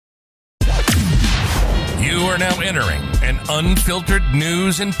You are now entering an unfiltered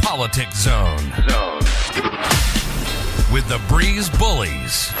news and politics zone. With the Breeze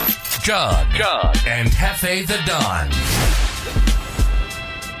Bullies, Jug, and Hefe the Don.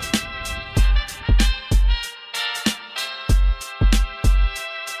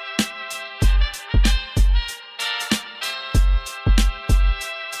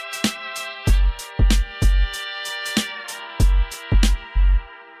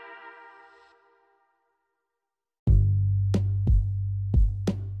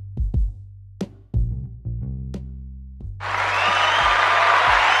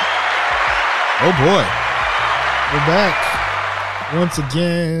 Oh boy, we're back once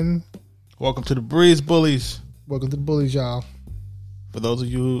again. Welcome to the Breeze Bullies. Welcome to the Bullies, y'all. For those of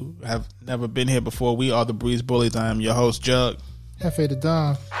you who have never been here before, we are the Breeze Bullies. I am your host, Jug. Hefe the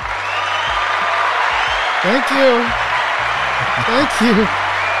Don. Thank you. Thank you.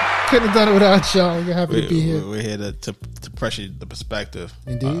 Couldn't have done it without y'all. You're happy to be here. We're here to pressure the perspective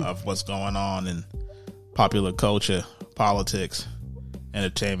of what's going on in popular culture, politics,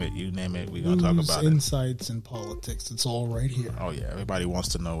 entertainment, you name it. We're going to talk about insights and politics. It's all right here. Oh, yeah. Everybody wants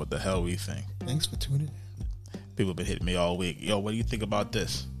to know what the hell we think. Thanks for tuning in. People have been hitting me all week. Yo, what do you think about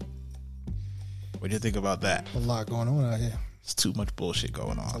this? What do you think about that? A lot going on out here. It's too much bullshit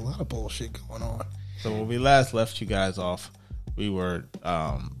going on. A lot of bullshit going on. So when we last left you guys off, we were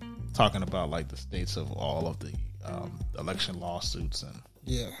talking about like the states of all of the election lawsuits and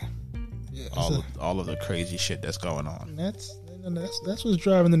all of the crazy shit that's going on. That's what's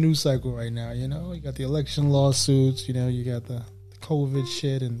driving the news cycle right now. You know, you got the election lawsuits. You know, you got the COVID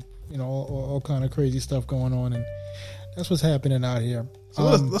shit, and you know all kind of crazy stuff going on, and that's what's happening out here. So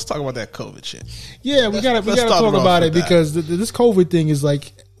let's talk about that COVID shit. Yeah, we gotta talk about it because this COVID thing is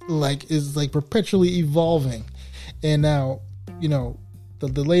like perpetually evolving, and now you know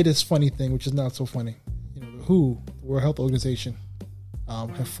the latest funny thing, which is not so funny. You know, the WHO, the World Health Organization,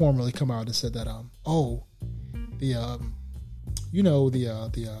 have formally come out and said that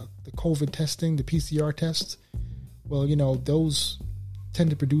the COVID testing, the PCR tests, well, you know, those tend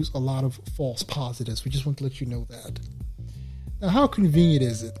to produce a lot of false positives. We just want to let you know that. Now, how convenient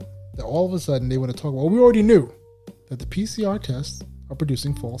is it that all of a sudden they want to talk about, well, we already knew that the PCR tests are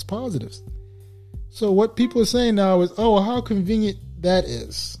producing false positives. So what people are saying now is, oh, how convenient that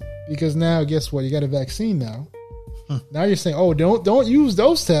is. Because now, guess what? You got a vaccine now. Now you're saying, oh, don't use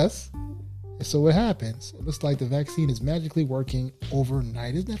those tests. And so what happens? It looks like the vaccine is magically working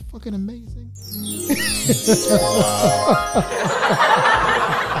overnight. Isn't that fucking amazing?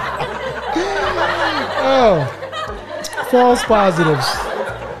 Oh, false positives.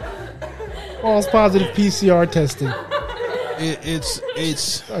 False positive PCR testing.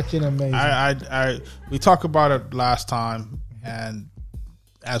 It's fucking amazing. We talked about it last time, and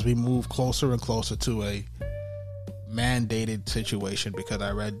as we move closer and closer to a mandated situation, because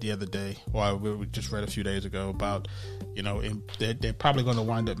I read the other day, or we just read a few days ago about, you know, they're probably going to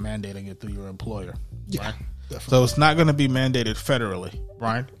wind up mandating it through your employer, yeah, right? Definitely. So it's not going to be mandated federally,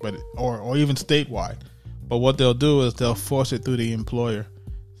 right? But or even statewide. But what they'll do is they'll force it through the employer.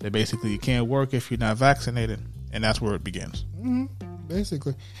 They basically, you can't work if you're not vaccinated, and that's where it begins. Mm-hmm.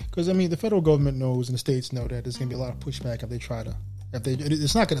 Basically, because I mean, the federal government knows and the states know that there's going to be a lot of pushback if they try to.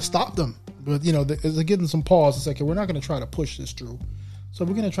 It's not going to stop them, but you know, they're getting some pause. It's like, okay, we're not going to try to push this through, so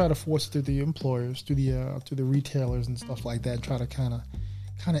we're going to try to force it through the employers, through the retailers and stuff like that, and try to kind of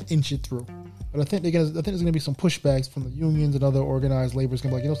inch it through. But I think there's going to be some pushbacks from the unions and other organized labor. It's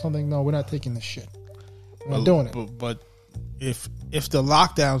going to be like, you know something? No, we're not taking this shit. We're not doing it. But if the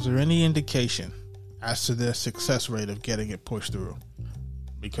lockdowns are any indication as to their success rate of getting it pushed through,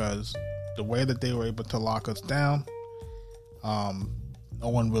 because the way that they were able to lock us down, no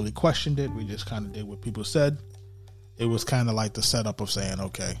one really questioned it. We just kind of did what people said. It was kind of like the setup of saying,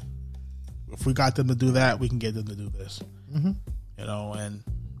 okay, if we got them to do that, we can get them to do this. Mm-hmm. You know, and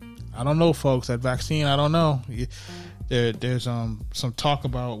I don't know, folks, that vaccine, I don't know. There's some talk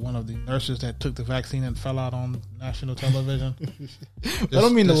about one of the nurses that took the vaccine and fell out on national television. I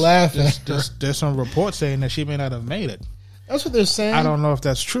don't mean to laugh at her. There's some reports saying that she may not have made it. That's what they're saying. I don't know if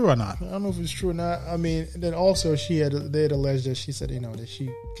that's true or not. I don't know if it's true or not. I mean, then also they had alleged that she said, you know, that she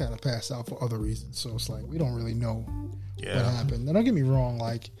kind of passed out for other reasons. So it's like, we don't really know what happened. Now, don't get me wrong.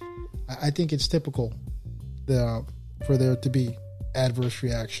 Like, I think it's typical for there to be adverse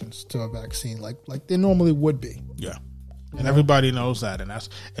reactions to a vaccine, like there normally would be. Yeah. And everybody knows that,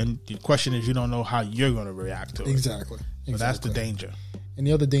 and the question is, you don't know how you're going to react to it. Exactly. So that's the danger. And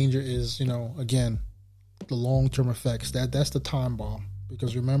the other danger is, you know, again, the long-term effects. That's the time bomb.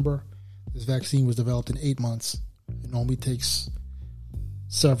 Because remember, this vaccine was developed in 8 months. It normally takes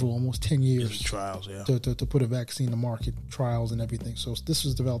almost 10 years trials, yeah. to put a vaccine to market, trials and everything. So this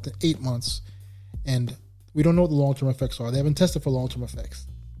was developed in 8 months, and we don't know what the long-term effects are. They haven't tested for long-term effects.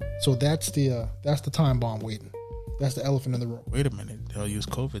 So that's the time bomb waiting. That's the elephant in the room. Wait a minute. They'll use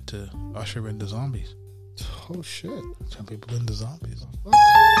COVID to usher in the zombies. Oh, shit. Turn people into zombies.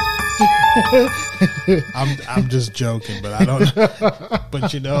 I'm just joking, but I don't. But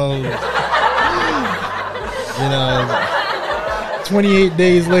 28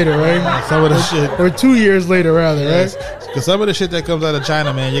 days later, right? Some of the shit, or 2 years later, rather, right? Because some of the shit that comes out of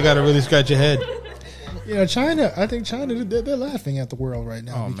China, man, you got to really scratch your head. China. I think China, they're laughing at the world right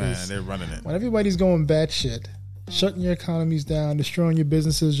now. Oh man, they're running it. When everybody's going batshit, shutting your economies down, destroying your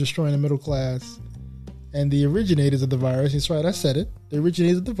businesses, destroying the middle class. And the originators of the virus, that's right, I said it. The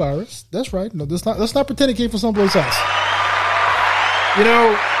originators of the virus, that's right. No, let's not pretend it came from someplace else.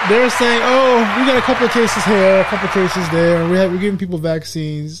 They're saying, oh, we got a couple of cases here, a couple of cases there, and we're giving people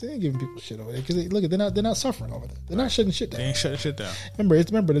vaccines. They ain't giving people shit over there because they're not suffering over there. They're not shutting shit down. They ain't shutting shit down. Remember,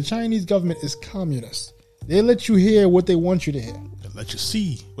 the Chinese government is communist. They let you hear what they want you to hear. They let you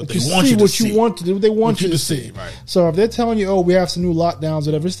see what they want you to see. What they want you to see. Right. So if they're telling you, oh, we have some new lockdowns,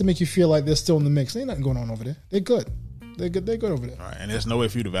 whatever, just to make you feel like they're still in the mix, there ain't nothing going on over there. They're good. They're good over there. Right. And there's no way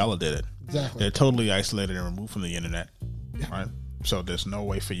for you to validate it. Exactly. They're totally isolated and removed from the internet. Yeah. Right. So there's no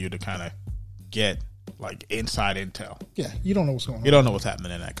way for you to kind of get like inside intel. Yeah, you don't know what's going on. You don't know what's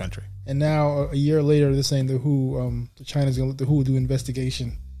happening in that country. And now a year later, they're saying the WHO, China's going to let the WHO do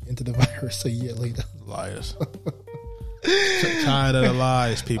investigation into the virus a year later. Liars. Tired of the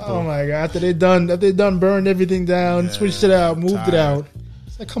lies, people. Oh my god! After they done burned everything down, switched it out, moved it out.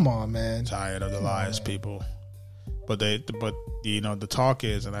 It's like, come on, man. Tired of the lies, people. But the talk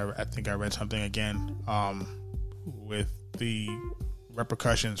is, and I think I read something again, with the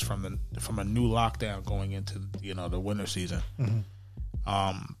repercussions from a new lockdown going into the winter season,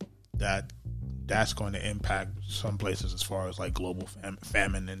 that's going to impact some places as far as like global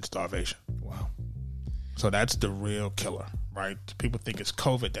famine and starvation. Wow. So that's the real killer, right? People think it's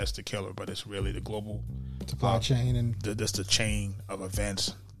COVID that's the killer, but it's really the global supply chain and just the chain of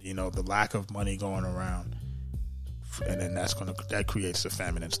events. The lack of money going around, and then that creates the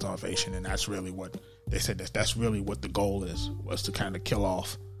famine and starvation, and that's really what they said. That's really what the goal was to kind of kill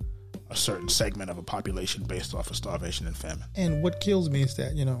off a certain segment of a population based off of starvation and famine. And what kills me is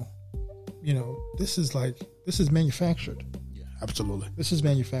that this is manufactured. Absolutely. This is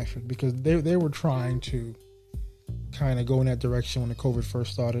manufactured because they were trying to kind of go in that direction when the COVID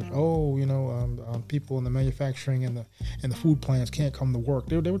first started. Oh, people in the manufacturing and the food plants can't come to work.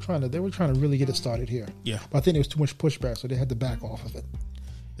 They were trying to really get it started here. Yeah. But I think there was too much pushback, so they had to back off of it.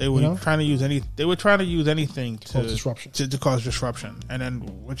 They were trying to use anything to cause disruption. And then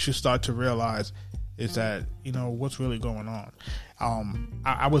what you start to realize is that what's really going on.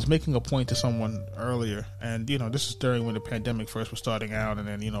 I was making a point to someone earlier, and this is during when the pandemic first was starting out, and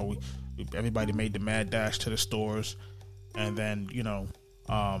then everybody made the mad dash to the stores, and then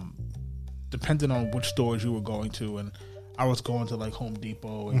depending on which stores you were going to, and I was going to like Home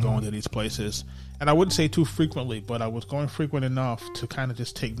Depot and going to these places, and I wouldn't say too frequently, but I was going frequent enough to kind of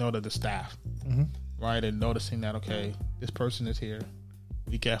just take note of the staff, right, and noticing that okay, this person is here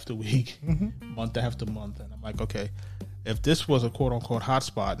week after week, month after month, and I'm like, okay, if this was a quote unquote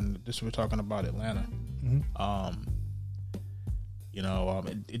hotspot, and this we're talking about Atlanta,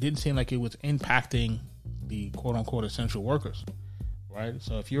 it didn't seem like it was impacting the quote unquote essential workers, right?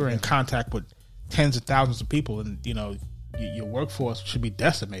 So if you're in contact with tens of thousands of people, and your workforce should be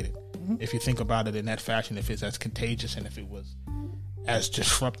decimated if you think about it in that fashion, if it's as contagious and if it was as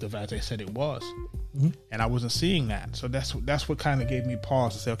disruptive as they said it was. And I wasn't seeing that, so that's what kind of gave me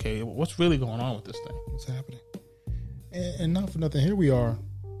pause to say, okay, what's really going on with this thing? What's happening? And not for nothing, here we are,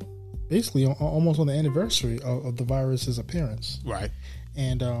 basically almost on the anniversary of the virus's appearance, right?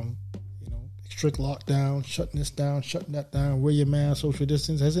 And strict lockdown, shutting this down, shutting that down, wear your mask, social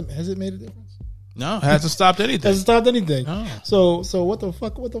distance. Has it made a difference? No, it hasn't stopped anything. Hasn't stopped anything. No. So what the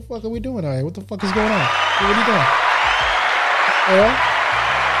fuck are we doing out here? What the fuck is going on? What are you doing?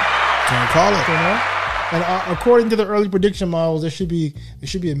 Can't call it. And according to the early prediction models, there should be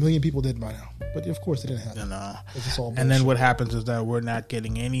 1 million people dead by now. But of course, it didn't happen. No. It's all bullshit. And then what happens is that we're not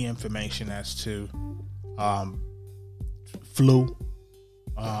getting any information as to flu.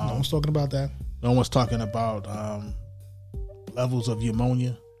 No one's talking about that. No one's talking about levels of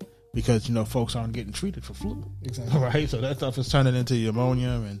pneumonia, because folks aren't getting treated for flu. Exactly. Right. So that stuff is turning into pneumonia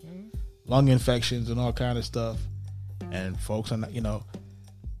and lung infections and all kind of stuff. And folks are not,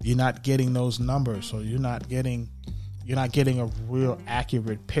 you're not getting those numbers, so you're not getting you're not getting a real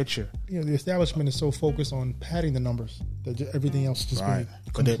accurate picture. The establishment is so focused on padding the numbers that everything else just being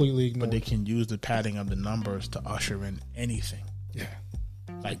completely ignored. But they can use the padding of the numbers to usher in anything. Yeah.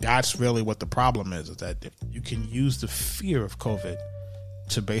 Like, that's really what the problem is that if you can use the fear of COVID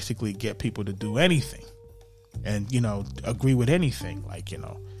to basically get people to do anything and, agree with anything. Like,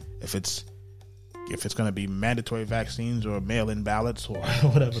 if it's going to be mandatory vaccines or mail-in ballots or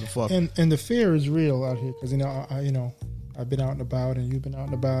whatever the fuck. And the fear is real out here because, I've been out and about and you've been out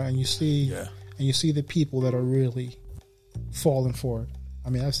and about and you see the people that are really falling for it. I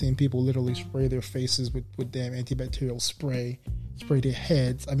mean, I've seen people literally spray their faces with damn antibacterial spray their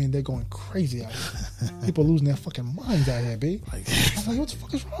heads. I mean, they're going crazy out here. People losing their fucking minds out here, B. I'm like, what the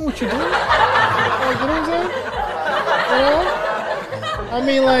fuck is wrong with you, dude? Like, you know what I'm saying? I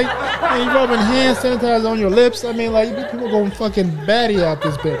mean, like, you rubbing hand sanitizer on your lips. I mean, like, people going fucking batty out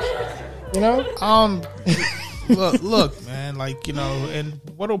this bitch. Look, man, like, and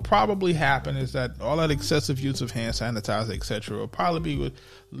what'll probably happen is that all that excessive use of hand sanitizer, etc., will probably be with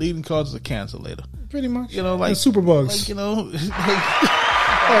leading causes of cancer later. Pretty much. Like and superbugs.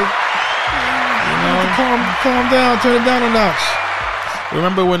 Calm down, turn it down a notch.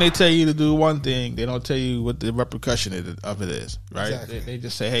 Remember when they tell you to do one thing, they don't tell you what the repercussion of it is, right? Exactly. They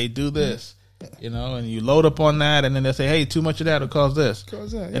just say, hey, do this. And you load up on that, and then they say, hey, too much of that will cause this.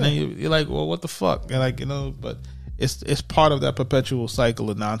 And then you're like, well, what the fuck? And like, but it's part of that perpetual cycle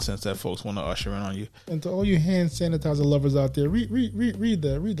of nonsense that folks want to usher in on you. And to all you hand sanitizer lovers out there, read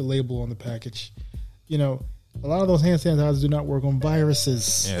the label on the package. A lot of those hand sanitizers do not work on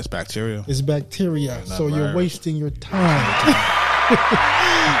viruses. Yeah, it's bacteria. It's bacteria. So virus. You're wasting your time.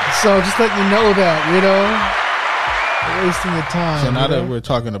 So just let you know that, You're wasting your time. So now that we're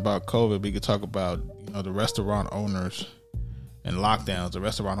talking about COVID, we could talk about, the restaurant owners and lockdowns. The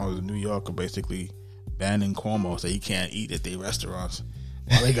restaurant owners in New York are basically banning Cuomo, so he can't eat at their restaurants.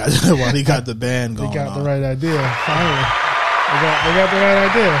 While they got the ban going on. They got the right idea. Finally. They got the right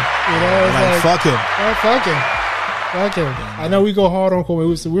idea. It's fuck him. Fuck him. I know we go hard on Cuomo.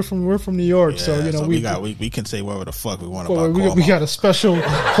 We're from New York, so we can say whatever the fuck we want about Cuomo. We got a special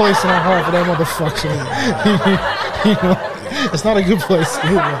place in our heart for that motherfucker. It's not a good place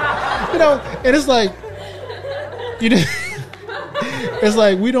either. And it's like it's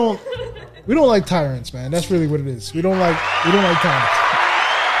like we don't like tyrants, man. That's really what it is. We don't like tyrants.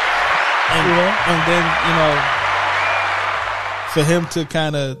 And then for him to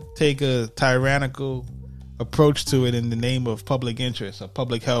kind of take a tyrannical approach to it in the name of public interest or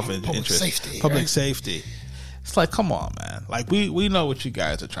public health public safety. It's like, come on, man. Like, we know what you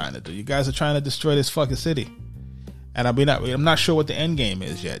guys are trying to do. You guys are trying to destroy this fucking city. And I'm not sure what the end game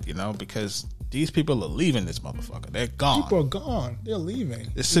is yet, because these people are leaving this motherfucker. They're gone. People are gone. They're leaving.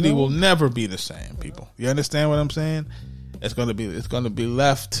 The city will never be the same, people. You understand what I'm saying? It's gonna be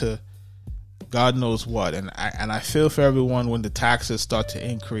left to God knows what. And I feel for everyone when the taxes start to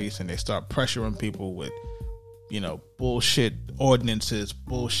increase and they start pressuring people with, bullshit ordinances,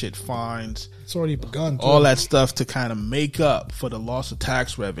 bullshit fines. It's already begun. All that stuff to kind of make up for the loss of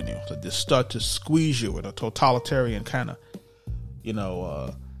tax revenue. So they start to squeeze you with a totalitarian kind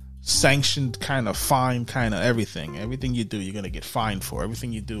of, sanctioned kind of fine kind of everything. Everything you do, you're going to get fined for.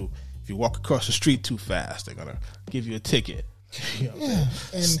 Everything you do, if you walk across the street too fast, they're going to give you a ticket. And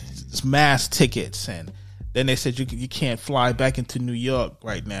it's mass tickets. And then they said you can't fly back into New York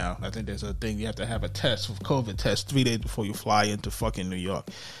right now. I think there's a thing you have to have a COVID test 3 days before you fly into fucking New York.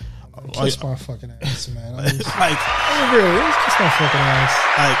 Kiss my fucking ass, man. Really, kiss my fucking ass.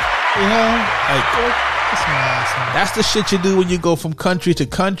 Kiss my ass, man. That's the shit you do when you go from country to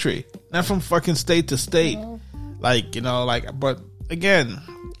country, not from fucking state to state. But again,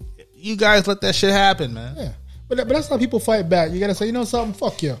 you guys let that shit happen, man. Yeah, but that's how people fight back. You gotta say, something,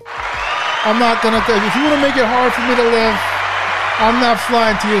 fuck you. I'm not gonna take. If you want to make it hard for me to live, I'm not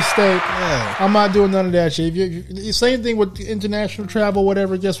flying to your state. Yeah. I'm not doing none of that shit. Same thing with international travel,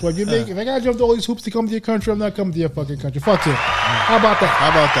 whatever. Guess what? If I gotta jump through all these hoops to come to your country, I'm not coming to your fucking country. Fuck you. How about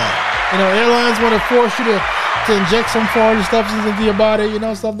that? Airlines want to force you to inject some foreign substance into your body.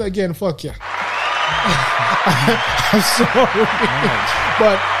 Something again. Fuck you. I'm sorry,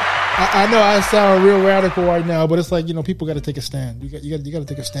 but I know I sound real radical right now, but it's like, people got to take a stand. You got to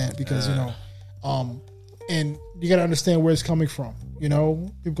take a stand because and you got to understand where it's coming from.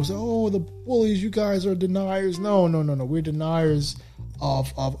 People say, "Oh, the bullies, you guys are deniers." No. We're deniers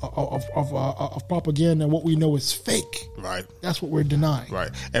of propaganda. What we know is fake. Right. That's what we're denying. Right.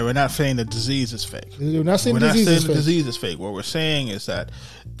 And we're not saying the disease is fake. We're not saying the disease is fake. What we're saying is that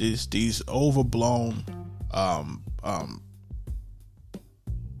these overblown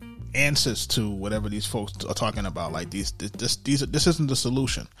answers to whatever these folks are talking about. Like this isn't the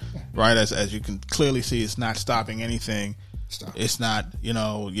solution, right? As you can clearly see, it's not stopping anything. It's not,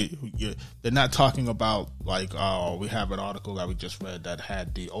 they're not talking about like, oh, we have an article that we just read that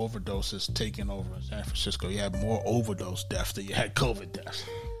had the overdoses taken over in San Francisco. You had more overdose deaths than you had COVID deaths.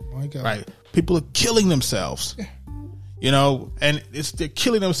 My God. Right? People are killing themselves. And they're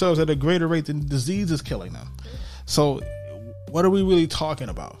killing themselves at a greater rate than the disease is killing them. So what are we really talking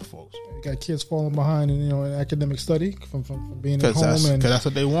about, folks? You got kids falling behind in academic study from being at home, because that's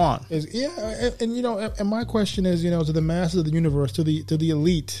what they want. And my question is, to the masses of the universe, to the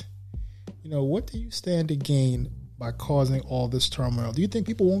elite, what do you stand to gain by causing all this turmoil? Do you think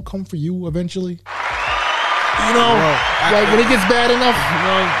people won't come for you eventually? When it gets bad enough.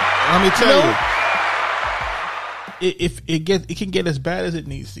 Let me tell you, if it can get as bad as it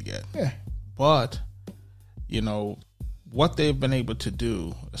needs to get. Yeah. But what they've been able to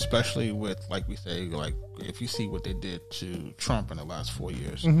do, especially with, like we say, like if you see what they did to Trump in the last 4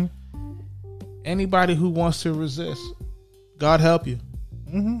 years, anybody who wants to resist, God help you.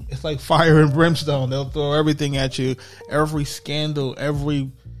 It's like fire and brimstone. They'll throw everything at you, every scandal,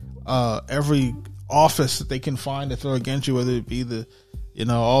 every office that they can find to throw against you, whether it be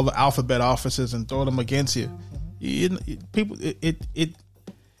all the alphabet offices, and throw them against you. It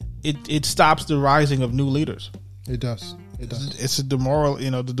stops the rising of new leaders. It does. It's a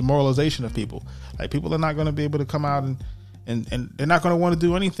the demoralization of people. Like, people are not going to be able to come out and they're not going to want to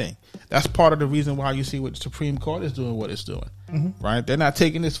do anything. That's part of the reason why you see what the Supreme Court is doing what it's doing. Right? They're not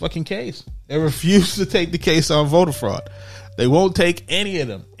taking this fucking case. They refuse to take the case on voter fraud. They won't take any of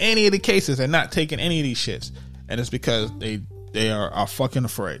the cases. They're not taking any of these shits, and it's because they are fucking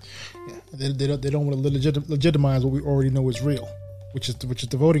afraid. Yeah. They don't want to legitimize what we already know is real. Which is the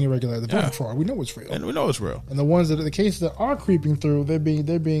voting irregularity, the voting fraud. We know it's real, and we know it's real. And the cases that are creeping through, they're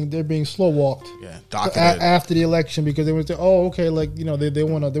being slow walked. Yeah, after the election, because they want to say, oh, okay, they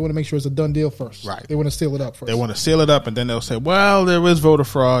want to make sure it's a done deal first. Right. They want to seal it up first. They want to seal it up, and then they'll say, well, there is voter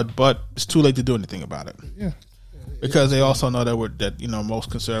fraud, but it's too late to do anything about it. Yeah. Because they also know that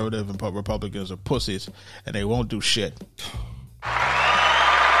most conservative and Republicans are pussies, and they won't do shit.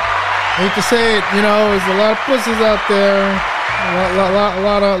 Hate to say it, there's a lot of pussies out there.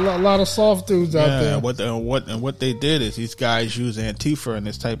 A lot of soft dudes out there. What they did is these guys use Antifa and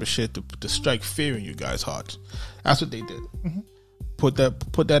this type of shit to strike fear in you guys' hearts. That's what they did. Put that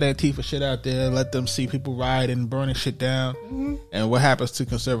Antifa shit out there, let them see people rioting and burning shit down. And what happens to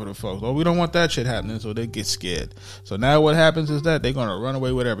conservative folks? Well, we don't want that shit happening, so they get scared. So now what happens is that they're gonna run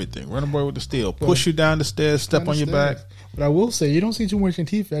away with everything, run away with the steel, push you down the stairs, step on your back. But I will say, you don't see too much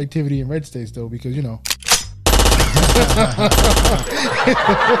Antifa activity in red states though, because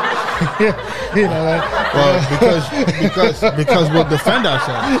because we'll defend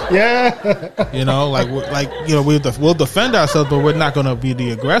ourselves. We'll defend ourselves, but we're not going to be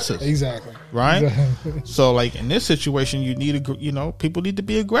the aggressors. Exactly. Right. Exactly. So, like in this situation, you need people need to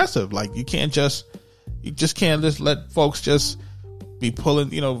be aggressive. Like you can't just let folks just be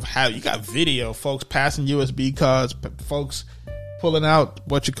pulling. You got video folks passing USB cards, folks pulling out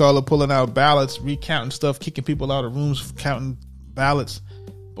pulling out ballots, recounting stuff, kicking people out of rooms, counting ballots,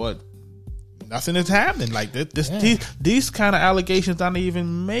 but nothing is happening. Like these kind of allegations aren't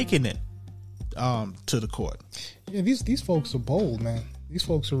even making it to the court. Yeah, these folks are bold, man. These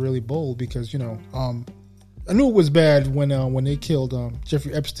folks are really bold because I knew it was bad when they killed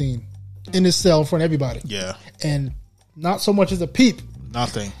Jeffrey Epstein in his cell in front of everybody. Yeah, and not so much as a peep.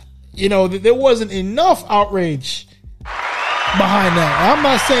 Nothing. There wasn't enough outrage behind that.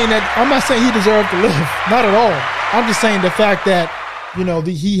 I'm not saying he deserved to live. Not at all. I'm just saying the fact that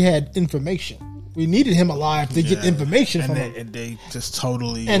he had information. We needed him alive to get information from him. And they just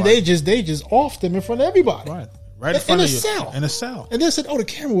totally they just offed him in front of everybody. Right in front of you. In a cell. And they said, "Oh, the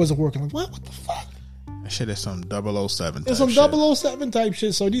camera wasn't working." Like, what the fuck? That shit is some 007 type It's some 007 type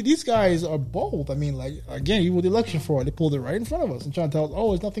shit. So these guys are bold. I mean, like, again, even with the election fraud, they pulled it right in front of us and trying to tell us, "Oh,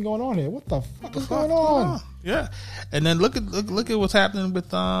 there's nothing going on here." What the fuck is going on? Yeah, and then look at what's happening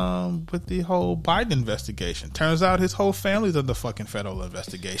with the whole Biden investigation. Turns out his whole family's under fucking federal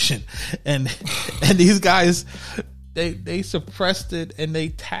investigation, and these guys they suppressed it and they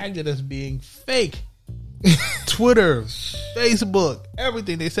tagged it as being fake. Twitter, Facebook,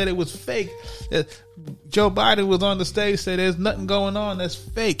 everything. They said it was fake. Joe Biden was on the stage, said there's nothing going on, that's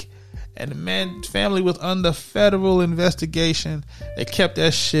fake. And the man's family was under federal investigation. They kept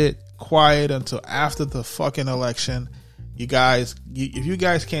that shit quiet until after the fucking election. You guys, if you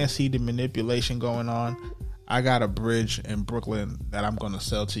guys can't see the manipulation going on, I got a bridge in Brooklyn that I'm going to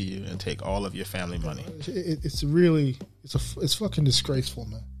sell to you and take all of your family money. It's fucking disgraceful,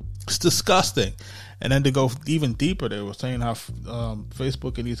 man. It's disgusting. And then to go even deeper, they were saying how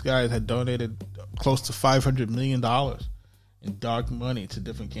Facebook and these guys had donated close to $500 million in dark money to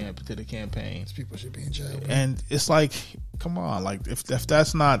different to the campaigns. These people should be in jail. Man. And it's like, come on, like if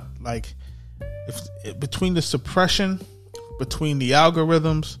that's not like, if between the suppression, between the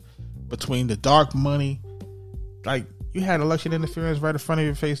algorithms, between the dark money, like you had election interference right in front of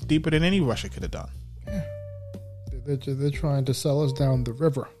your face, deeper than any Russia could have done. Yeah, they're trying to sell us down the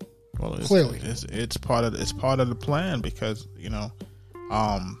river. Well, clearly, it's part of the plan because the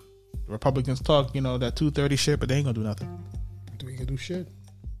Republicans talk that 230 shit, but they ain't gonna do nothing. They ain't gonna do shit.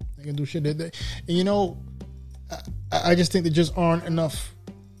 They ain't gonna do shit. And I just think there just aren't enough.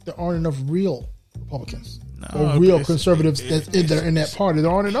 There aren't enough real Republicans or real conservatives that are in that party.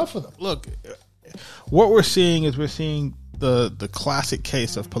 There aren't enough of them. Look, what we're seeing is the classic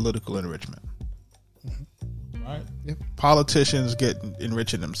case of political enrichment. Mm-hmm. Right? Yep. Politicians get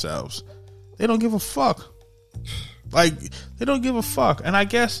enriching themselves. They don't give a fuck. Like, they don't give a fuck. And I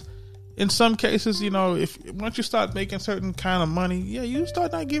guess in some cases, if once you start making certain kind of money, you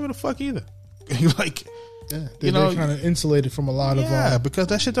start not giving a fuck either. Like, they're kind of insulated from a lot of because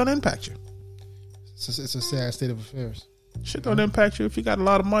that shit don't impact you. It's a sad state of affairs. Shit don't impact you if you got a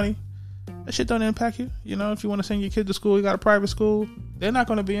lot of money. That shit don't impact you. If you want to send your kid to school, you got a private school, they're not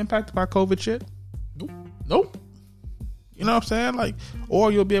going to be impacted by COVID shit. Nope. You know what I'm saying? Like,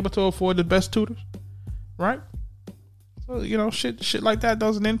 or you'll be able to afford the best tutors, right? So shit like that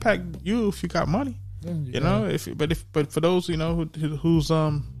doesn't impact you if you got money. Yeah, but for those who's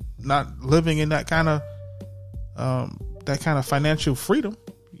not living in that kind of financial freedom,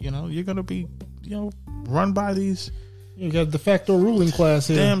 you're gonna be run by these. You got de facto ruling class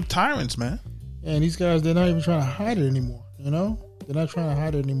here. Damn tyrants, man. And these guys, they're not even trying to hide it anymore. They're not trying to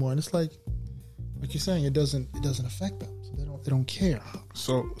hide it anymore. And it's like you're saying, it doesn't affect them. So they don't care.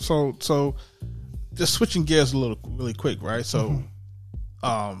 So just switching gears a little really quick, right? So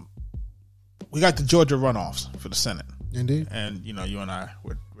we got the Georgia runoffs for the Senate. Indeed. And you and I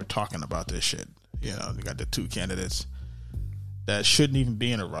we're talking about this shit. We got the two candidates that shouldn't even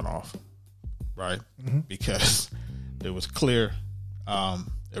be in a runoff, right? Mm-hmm. Because there was clear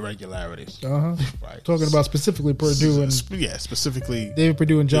irregularities. Right. Talking about specifically Perdue and specifically David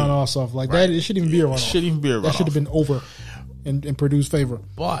Perdue and John Ossoff. Like that, it shouldn't even be a runoff. It shouldn't even be a runoff. That should have been over in Perdue's favor.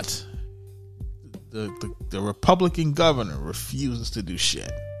 But the Republican governor refuses to do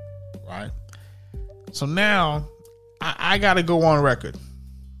shit. Right. So now I got to go on record.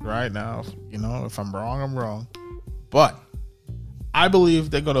 Right now, if I'm wrong, I'm wrong. But I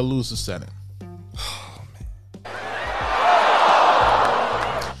believe they're going to lose the Senate. Oh, man.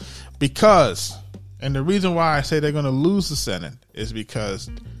 Because, and the reason why I say they're going to lose the Senate is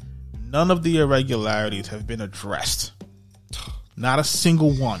because none of the irregularities have been addressed. Not a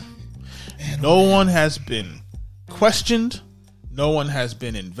single one. No one has been questioned. No one has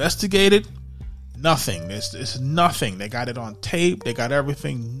been investigated. Nothing. It's nothing. They got it on tape. They got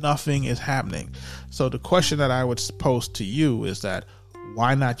everything. Nothing is happening. So the question that I would pose to you is that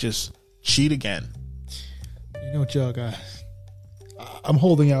why not just cheat again? Jug, I'm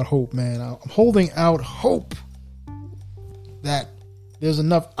holding out hope, man. I'm holding out hope that there's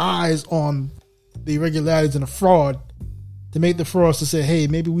enough eyes on the irregularities and the fraud to make the frauds to say, hey,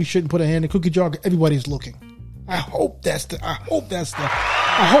 maybe we shouldn't put a hand in the cookie jar because everybody's looking. I hope that can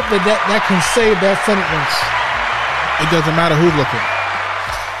save that Senate race. It doesn't matter who's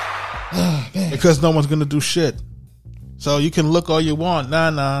looking. Because no one's going to do shit. So you can look all you want.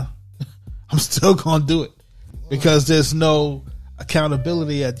 Nah. I'm still going to do it. Because there's no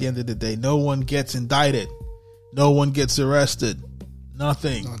accountability at the end of the day. No one gets indicted. No one gets arrested.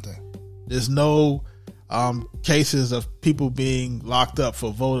 Nothing. There's no cases of people being locked up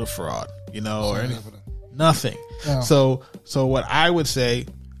for voter fraud, or anything. Nothing. No. So what I would say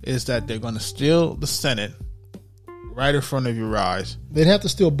is that they're going to steal the Senate right in front of your eyes. They'd have to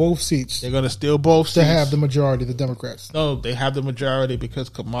steal both seats. They're going to steal both seats to have the majority, the Democrats. No, they have the majority because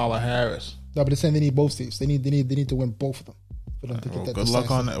Kamala Harris. No, but they're saying they need both seats. They need to win both of them. For them to get that good luck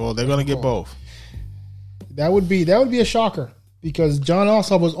on that. Well, they're going to get both. That would be a shocker because John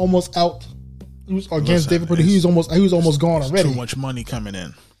Ossoff was almost out. He was against David Perdue. He was almost gone already. Too much money coming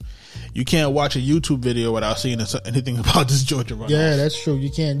in. You can't watch a YouTube video without seeing anything about this Georgia runoff. Yeah, that's true. You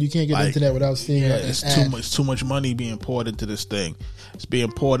can't get the internet without seeing it. It's too much money being poured into this thing. It's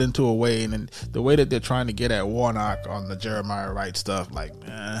being poured into a way, and the way that they're trying to get at Warnock on the Jeremiah Wright stuff, like,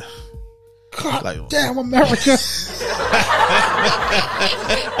 man. God damn America.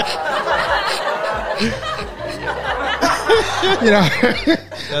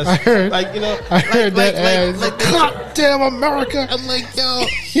 That's, I heard, like, you know, I heard that as, they- God damn America. I'm like, yo,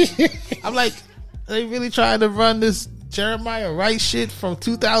 I'm like, are they really trying to run this Jeremiah Wright shit from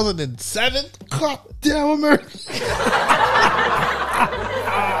 2007? God damn America.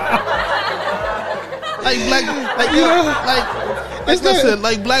 Like It's not- listen,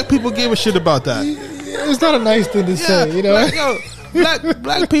 like black people give a shit about that. It's not a nice thing to say, you know. like, yo,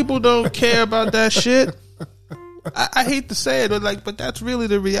 black people don't care about that shit. I hate to say it, but that's really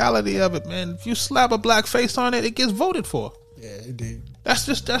the reality of it, man. If you slap a black face on it, it gets voted for. Yeah, indeed. That's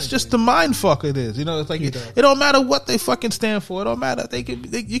just the mind fuck it is. You know, it's like it don't matter what they fucking stand for. It don't matter.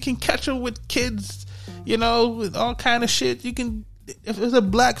 You can catch them with kids, you know, with all kind of shit. You can, if there's a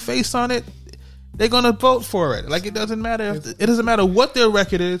black face on it, they're gonna vote for it. Like, it doesn't matter. It doesn't matter what their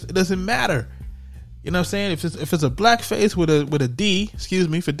record is. It doesn't matter. You know what I'm saying? If it's a black face with a D, excuse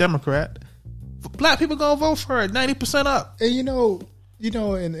me, for Democrat, black people gonna vote for it 90% up. And you know,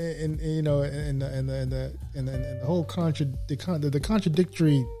 and you know, and the whole the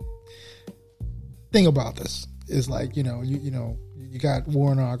contradictory thing about this is, like, you got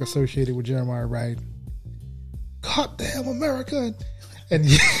Warnock associated with Jeremiah Wright. God damn America, and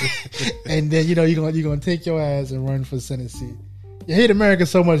and then you're gonna take your ass and run for Senate seat. You hate America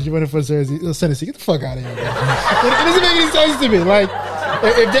so much you're running for Senate seat. Get the fuck out of here, man. It doesn't make any sense to me. Like,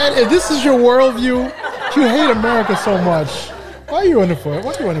 if this is your worldview, you hate America so much. Why are you running for it?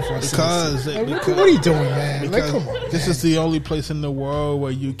 Why are you running for it? Because what are you doing, man? Like, come on, this is the only place in the world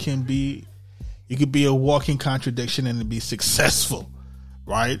where you could be a walking contradiction and be successful,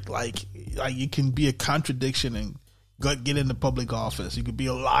 right? Like you can be a contradiction and get into public office. You could be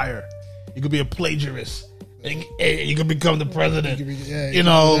a liar. You could be a plagiarist. And you can become the president.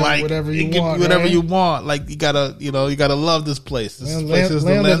 Whatever you want. Like, you gotta love this place. This place is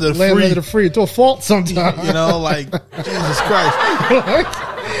the land land of the free. To a fault sometimes. You know, like, Jesus Christ.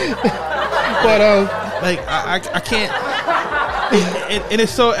 But like, I can't. And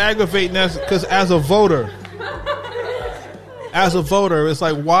it's so aggravating because as a voter, it's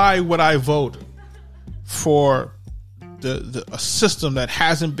like, why would I vote for a system that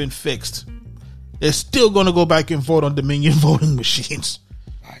hasn't been fixed? They're still going to go back and vote on Dominion voting machines,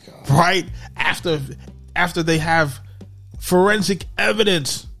 right? After they have forensic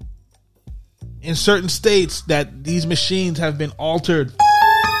evidence in certain states that these machines have been altered.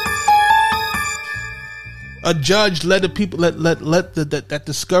 A judge let the people that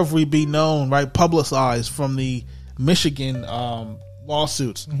discovery be known, right? Publicized from the Michigan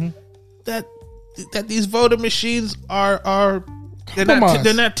lawsuits that these voter machines are. They're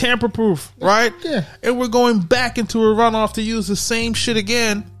not tamper proof, right? Yeah. And we're going back into a runoff to use the same shit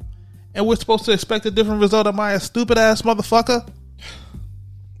again, and we're supposed to expect a different result. Am I a stupid ass motherfucker?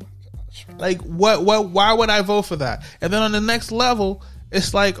 Like, what? Why would I vote for that? And then on the next level,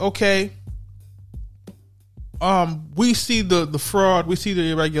 it's like, okay, we see the fraud, we see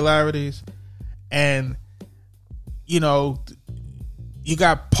the irregularities, and you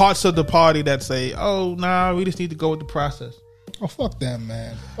got parts of the party that say, "Oh, nah, we just need to go with the process." Oh, fuck them,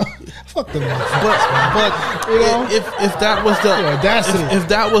 man. Fuck them. But if that was the audacity, if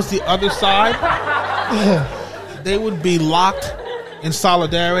that was the other side, they would be locked in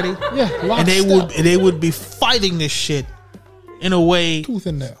solidarity. Yeah, and they would be fighting this shit in a way tooth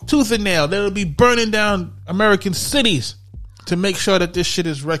and nail. They would be burning down American cities to make sure that this shit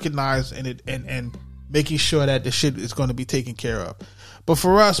is recognized and making sure that the shit is going to be taken care of. But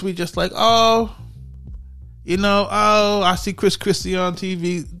for us, we just like, I see Chris Christie on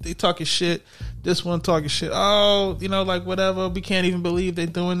TV. They talking shit. This one talking shit. Like, whatever. We can't even believe they're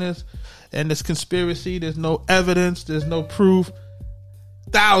doing this. And this conspiracy. There's no evidence. There's no proof.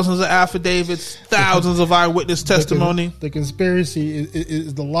 Thousands of affidavits. Thousands of eyewitness testimony. The conspiracy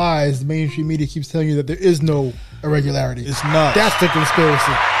is the lies. The mainstream media keeps telling you that there is no irregularity. It's nuts. That's the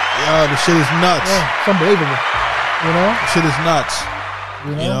conspiracy. The shit is nuts. Yeah, it's unbelievable. The shit is nuts.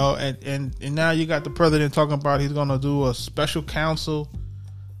 And now you got the president talking about he's going to do a special counsel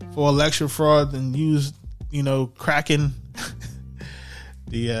for election fraud and use, Kraken,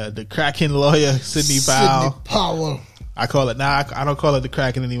 the Kraken lawyer, Sidney Powell. I call it now. I don't call it the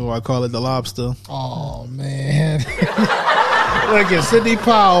Kraken anymore. I call it the Lobster. Oh man, look at Sidney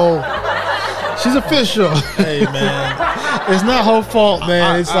Powell. She's official. Hey man, it's not her fault,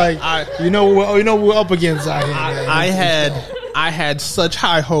 man. We're up against out here. Man. I had such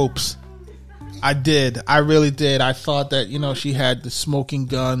high hopes. I did. I really did. I thought that, she had the smoking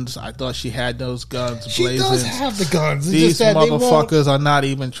guns. I thought she had those guns blazing. She does have the guns. It's These motherfuckers are not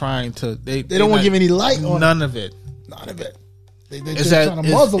even trying to. They don't want to give any light on none of it. None of it. They're trying to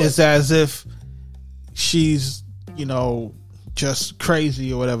muzzle it. It's as if she's, just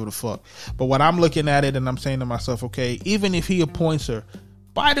crazy or whatever the fuck. But when I'm looking at it and I'm saying to myself, okay, even if he appoints her,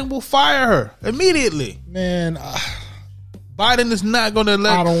 Biden will fire her immediately. Man, Biden is not going to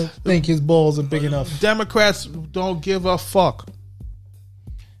let. I don't think his balls are big enough. Democrats don't give a fuck.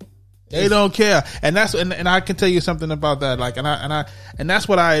 They don't care, and I can tell you something about that. Like, and that's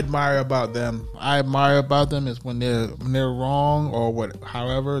what I admire about them. I admire about them is when they're wrong or what.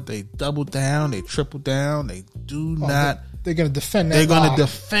 However, they double down, they triple down, they do not. They're going to defend that. They're going to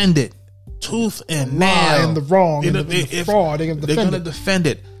defend it, tooth and nail, and the wrong and the fraud. They're going to defend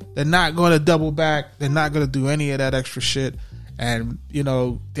it. They're not going to double back. They're not going to do any of that extra shit. And, you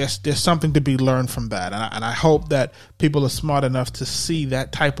know, there's something to be learned from that. And I hope that people are smart enough to see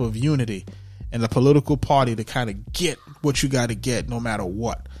that type of unity in the political party to kind of get what you got to get no matter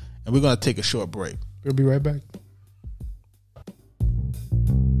what. And we're going to take a short break. We'll be right back.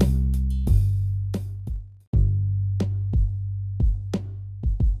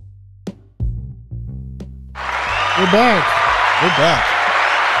 We're back.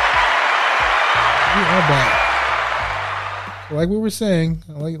 We are back. Like we were saying,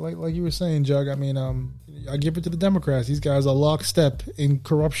 like you were saying, Jug. I mean, I give it to the Democrats. These guys are lockstep in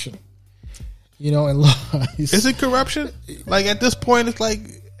corruption, you know, and lies. Is it corruption? Like at this point,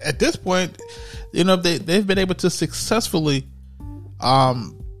 you know, they've been able to successfully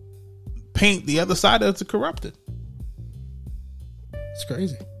paint the other side as corrupted. It's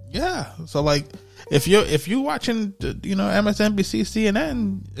crazy. Yeah. So like, if you're watching, you know, MSNBC,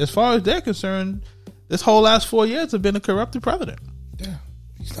 CNN, as far as they're concerned, this whole last 4 years have been a corrupted president. Yeah.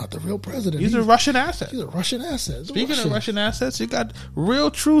 He's not the real president. He's a Russian asset. He's a Russian asset. Speaking of Russian assets, you got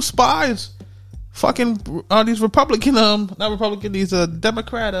real true spies. Fucking these Republican, these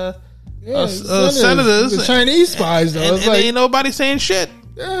Democrat senators. The Chinese spies, though. And ain't nobody saying shit.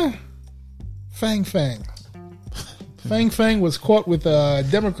 Yeah. Fang. Fang was caught with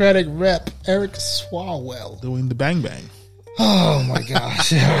Democratic Rep Eric Swalwell. Doing the bang bang. Oh, my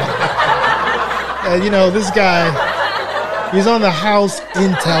gosh. You know, this guy, he's on the House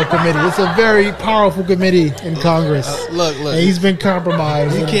Intel Committee. It's a very powerful committee in Congress. Look. And he's been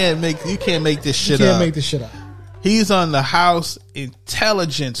compromised. You can't make this shit up. You can't up. make this shit up. He's on the House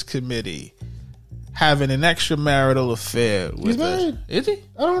Intelligence Committee having an extramarital affair with He's married? Is he?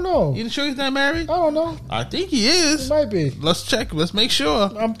 I don't know. You sure he's not married? I don't know. I think he is. He might be. Let's check. Let's make sure.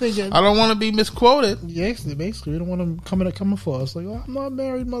 I'm thinking. I don't want to be misquoted. Yeah, basically, we don't want him coming for us. Like, oh, I'm not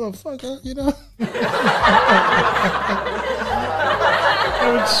married, motherfucker. You know.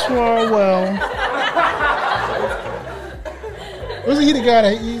 Eric Swalwell. Wasn't he the guy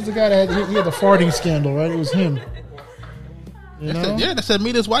that? He's the guy that he had the farting scandal, right? It was him. You know? They said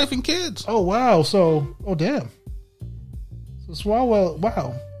meet his wife and kids. Oh wow! Damn. So Swalwell,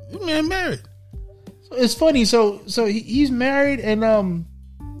 wow, This man married. So it's funny. So he's married, and no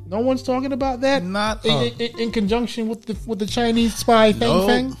one's talking about that. Not in conjunction with the Chinese spy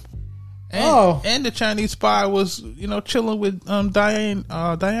Fang. And the Chinese spy was, you know, chilling with Diane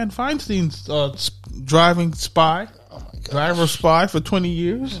Feinstein's driving spy. Driver spy for 20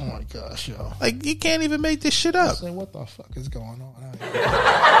 years. Oh my gosh, yo! Like, you can't even make this shit up. Say, what the fuck is going on? You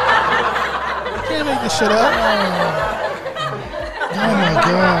can't make this shit up. Oh my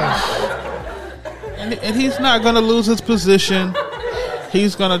gosh! And he's not gonna lose his position.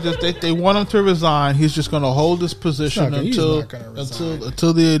 He's gonna they want him to resign. He's just gonna hold his position until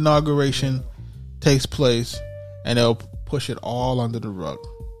the inauguration takes place, and they'll push it all under the rug.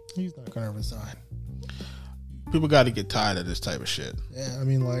 He's not gonna resign. People got to get tired of this type of shit. Yeah, I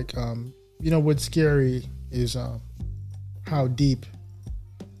mean, like, you know, what's scary is how deep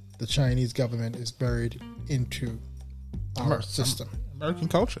the Chinese government is buried into our system, American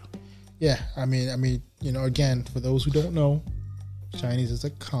culture. Yeah, I mean, you know, again, for those who don't know, Chinese is a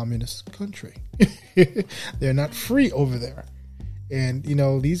communist country. They're not free over there, and you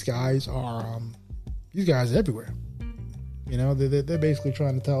know, these guys are everywhere. You know, they're basically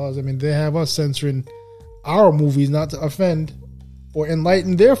trying to tell us. I mean, they have us censoring our movies not to offend or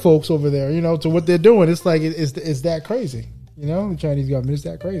enlighten their folks over there, you know, to what they're doing. It's like it's that crazy, you know. The Chinese government is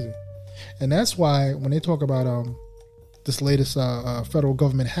that crazy, and that's why when they talk about this latest federal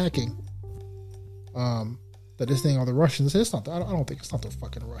government hacking, that this thing are the Russians. It's not. I don't think it's not the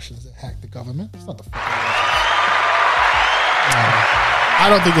fucking Russians that hacked the government. It's not the fucking Russians. I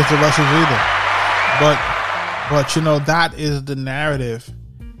don't think it's the Russians either, but you know, that is the narrative.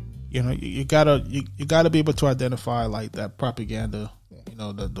 You know, you gotta be able to identify like that propaganda. You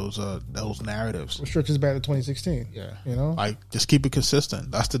know, those narratives. Restrictions back to 2016. Yeah, you know, like just keep it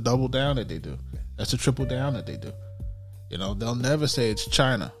consistent. That's the double down that they do. That's the triple down that they do. You know, they'll never say it's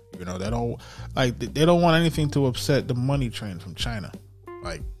China. You know, they don't want anything to upset the money train from China.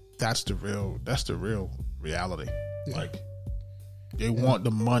 Like that's the real reality. Yeah. Like they want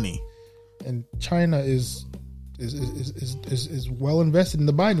the money, and China is well invested in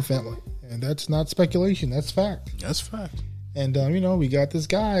the Biden family, and that's not speculation. That's fact. That's fact. And you know, we got this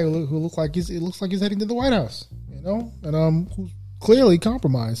guy who looks like he's heading to the White House. You know, and who's clearly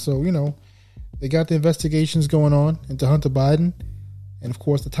compromised. So you know, they got the investigations going on into Hunter Biden, and of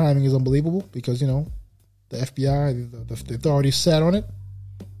course, the timing is unbelievable because you know, the FBI, the authorities sat on it.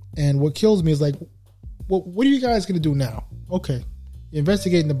 And what kills me is like, what are you guys going to do now? Okay, you're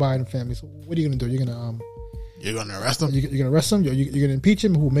investigating the Biden family. So what are you going to do? You're going to arrest him. You're going to arrest him. You're going to impeach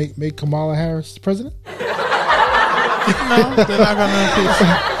him. Who make Kamala Harris president? No, they're not going to impeach him.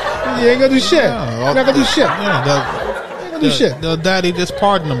 You ain't going to do shit. No, you're not going to do shit. Yeah, you ain't going to do shit. They'll daddy just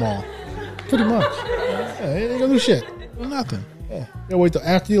pardon them all. Pretty much. Yeah, you ain't going to do shit. Well, nothing. Yeah, you wait till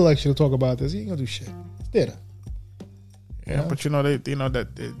after the election to talk about this. You ain't going to do shit. It's theater. Yeah, but you know that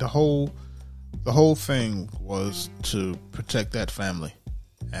the whole thing was to protect that family,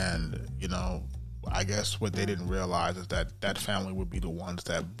 and you know, I guess what they didn't realize is that family would be the ones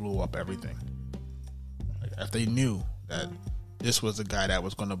that blew up everything. Like, if they knew that this was the guy that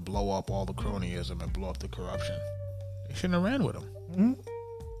was going to blow up all the cronyism and blow up the corruption, they shouldn't have ran with him. Mm-hmm.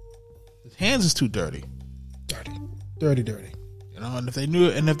 His hands is too dirty. Dirty. You know, and if they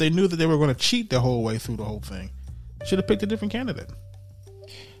knew that they were going to cheat the whole way through the whole thing, should have picked a different candidate.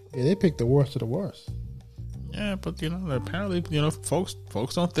 Yeah, they picked the worst of the worst. Yeah, but you know, apparently, you know, folks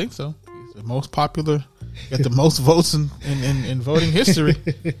don't think so. He's the most popular, got the most votes in voting history.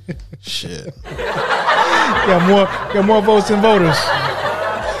 Shit. Got more votes than voters.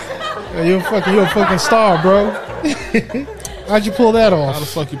 Yeah, you're a fucking star, bro. How'd you pull that off? How the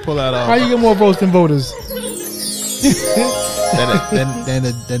fuck you pull that off? How you get more votes than voters?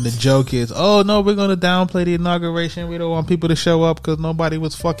 Then the joke is, oh no, we're gonna downplay the inauguration. We don't want people to show up because nobody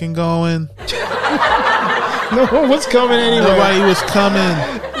was fucking going. No one was coming anyway. Nobody was coming.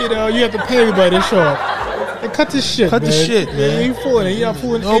 You know, you have to pay everybody to show up. Hey, cut this shit. Cut the shit, man. Yeah, you fooling it. You're not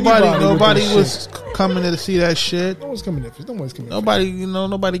fooling nobody was coming to see that shit. No one's coming there. Nobody's coming.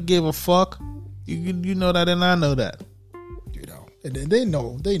 Nobody gave a fuck. You know that, and I know that. They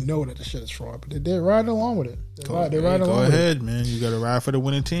know that the shit is fraud, but they're riding along with it. Go ahead, man. You got to ride for the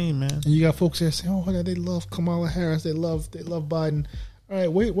winning team, man. And you got folks there saying, "Oh, they love Kamala Harris. They love Biden." All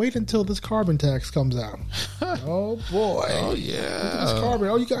right, wait until this carbon tax comes out. Oh boy. Oh yeah. This carbon.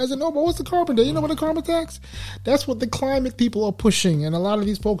 Oh, you guys don't know, but what's the carbon tax? You know about the carbon tax? That's what the climate people are pushing, and a lot of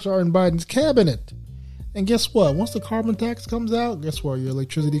these folks are in Biden's cabinet. And guess what? Once the carbon tax comes out, guess what? Your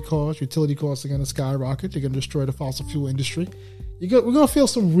electricity costs, utility costs are going to skyrocket. You're going to destroy the fossil fuel industry. We're going to feel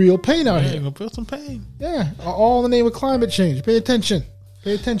some real pain out here. You're going to feel some pain. Yeah. All in the name of climate change. Pay attention.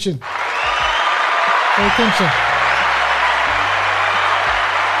 You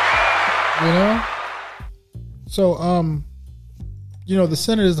know? So, you know, the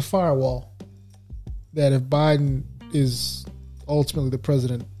Senate is the firewall that if Biden is ultimately the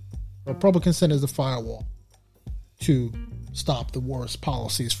president, Republican Senate is the firewall to stop the worst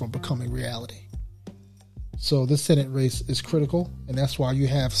policies from becoming reality. So this Senate race is critical, and that's why you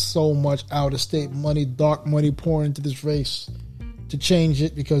have so much out-of-state money, dark money pouring into this race to change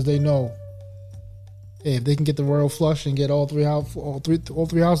it, because they know, hey, if they can get the royal flush and get all three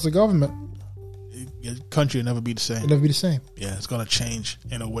houses of government, your country will never be the same. It'll never be the same. Yeah, it's going to change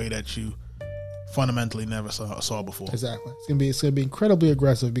in a way that you fundamentally never saw before. Exactly. It's gonna be incredibly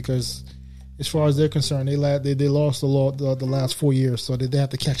aggressive, because as far as they're concerned, they lost the last 4 years, so they have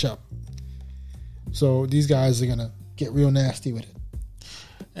to catch up. So these guys are gonna get real nasty with it,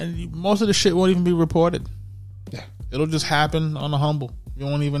 and most of the shit won't even be reported. Yeah, it'll just happen on the humble. You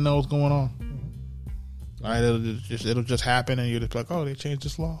won't even know what's going on. Mm-hmm. All right, it'll just happen, and you're just like, oh, they changed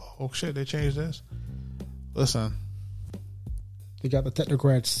this law. Oh shit, they changed this. Listen, they got the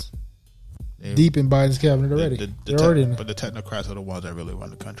technocrats deep in Biden's cabinet already. But the technocrats are the ones that really run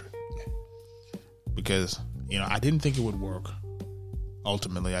the country. Yeah. Because, you know, I didn't think it would work.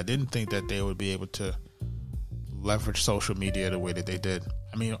 Ultimately, I didn't think that they would be able to leverage social media the way that they did.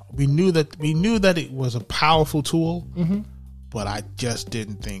 I mean, we knew that it was a powerful tool, mm-hmm. but I just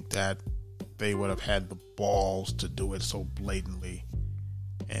didn't think that they would have had the balls to do it so blatantly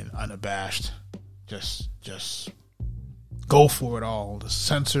and unabashed. Just go for it all. To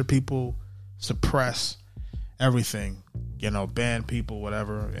censor people, suppress everything, you know, ban people,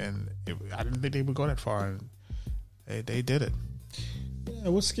 whatever. And I didn't think they would go that far, and they did it. Yeah,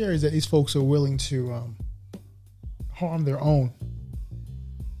 what's scary is that these folks are willing to harm their own,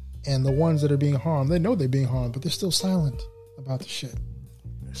 and the ones that are being harmed, they know they're being harmed, but they're still silent about the shit.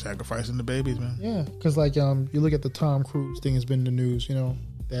 Sacrificing the babies, man. Yeah, because like you look at the Tom Cruise thing has been in the news.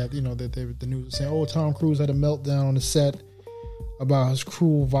 That the news is saying, oh, Tom Cruise had a meltdown on the set about his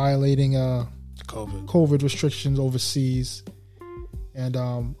crew violating COVID restrictions overseas, and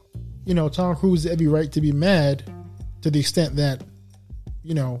Tom Cruise has every right to be mad to the extent that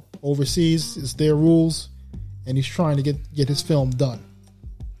overseas it's their rules, and he's trying to get his film done.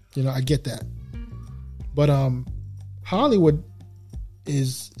 I get that, but Hollywood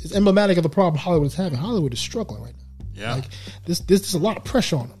is emblematic of the problem Hollywood is having. Hollywood is struggling right now. Yeah, like this is a lot of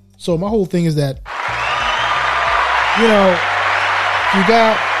pressure on them. So my whole thing is that you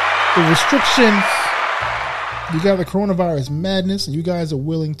got the restrictions, you got the coronavirus madness, and you guys are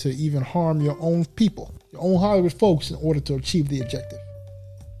willing to even harm your own people, your own Hollywood folks, in order to achieve the objective.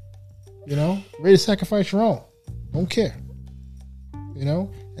 Ready to sacrifice your own. Don't care. And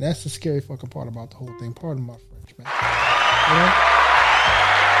that's the scary fucking part about the whole thing. Pardon my French, man.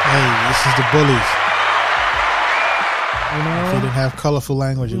 Hey, this is the bullies. If we didn't have colorful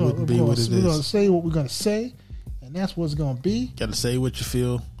language, it wouldn't be what it is. We're going to say what we're going to say, and that's what it's going to be. Got to say what you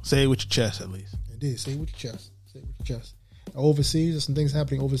feel. Say it with your chest, at least. Indeed. Say it with your chest. Say it with your chest. Overseas, there's some things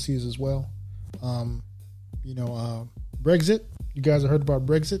happening overseas as well. Brexit. You guys have heard about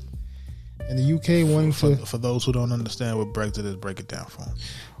Brexit? And the UK wanting to... For those who don't understand what Brexit is, break it down for them.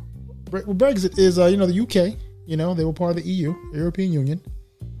 Well, Brexit is, the UK, they were part of the EU, European Union,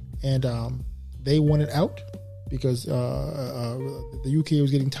 and they wanted out because the UK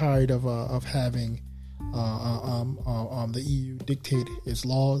was getting tired of having the EU dictate its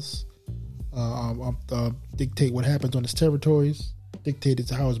laws, dictate what happens on its territories, dictate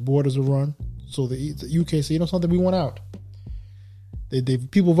how its borders are run. So the UK said, something, we want out.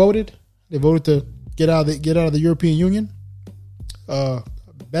 People voted. They voted to get out of the European Union.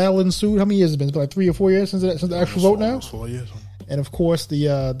 Battle ensued. How many years has it been? It's been like 3 or 4 years since the actual vote now. 4 years. And of course, the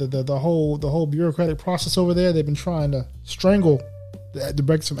whole bureaucratic process over there, they've been trying to strangle the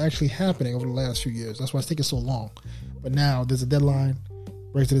Brexit from actually happening over the last few years. That's why it's taking so long. But now there's a deadline.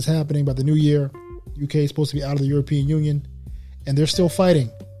 Brexit is happening by the new year. UK is supposed to be out of the European Union, and they're still fighting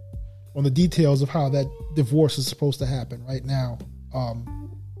on the details of how that divorce is supposed to happen. Right now,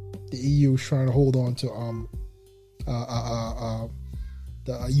 the EU is trying to hold on to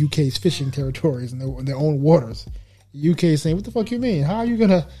the UK's fishing territories and their own waters. The UK is saying, what the fuck you mean? How are you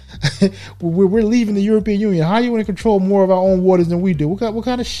going to... we're leaving the European Union. How are you going to control more of our own waters than we do? What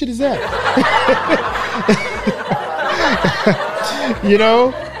kind of shit is that?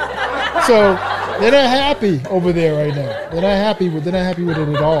 So they're not happy over there right now. They're not happy with it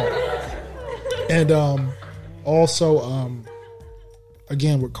at all. And also,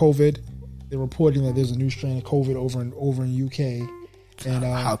 again, with COVID, they're reporting that there's a new strain of COVID over in UK. And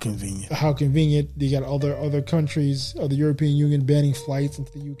how convenient! How convenient! They got other countries of the European Union banning flights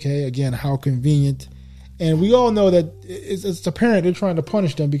into the UK. Again, how convenient! And we all know that it's apparent they're trying to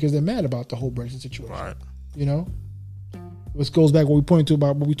punish them because they're mad about the whole Brexit situation. Right. Which goes back what we pointed to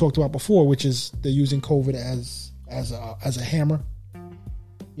about what we talked about before, which is they're using COVID as a hammer,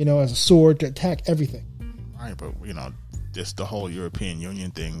 as a sword to attack everything. Right, but just the whole European Union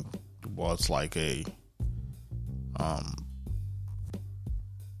thing was like a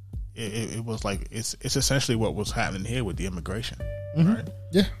It was like it's essentially what was happening here with the immigration, right?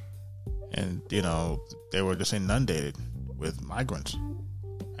 Yeah, and they were just inundated with migrants,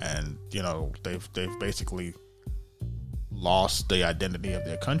 and they've basically lost the identity of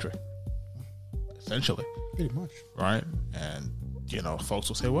their country, essentially. Pretty much, right? And folks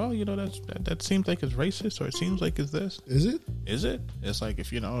will say, well, that seems like it's racist, or it seems like it's this. Is it? It's like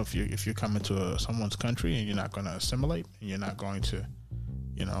if you're coming to someone's country and you're not going to assimilate and you're not going to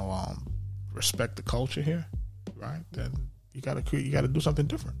respect the culture here, right? Then you got to do something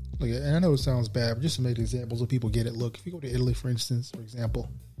different. Look, and I know it sounds bad, but just to make examples so people get it. Look, if you go to Italy, for example,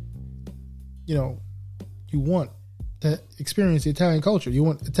 you want to experience the Italian culture. You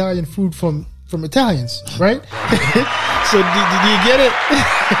want Italian food from Italians, right? So do you get it?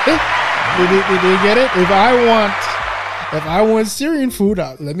 do you get it? If I want Syrian food,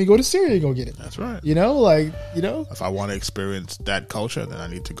 let me go to Syria and go get it. That's right. If I want to experience that culture, then I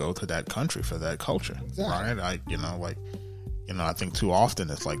need to go to that country for that culture. Exactly. Right? I think too often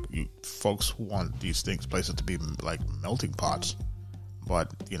it's like folks want these places to be like melting pots,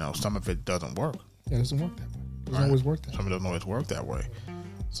 but some of it doesn't work. Yeah, it doesn't work that way. It doesn't always work that way. Some of it doesn't always work that way.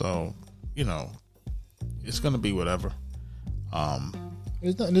 So, it's going to be whatever.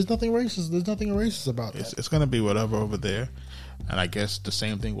 There's nothing racist. There's nothing racist about that. It's going to be whatever over there, and I guess the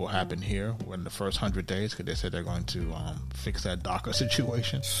same thing will happen here when the first 100 days, because they said they're going to fix that DACA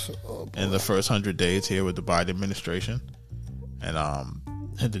situation in the first 100 days here with the Biden administration, and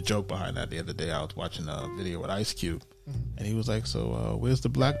the joke behind that the other day, I was watching a video with Ice Cube, and he was like, "So, where's the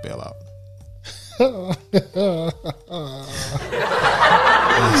black bailout?" He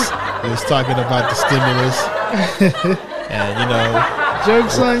was talking about the stimulus, and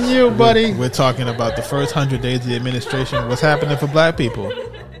jokes on you, buddy. We're talking about the first 100 days of the administration. What's happening for black people?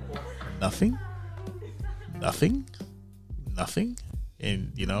 Nothing.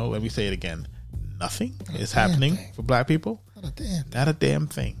 And let me say it again. Nothing is happening for black people. Not a damn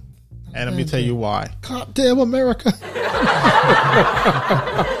thing. And let me tell you why. God damn America.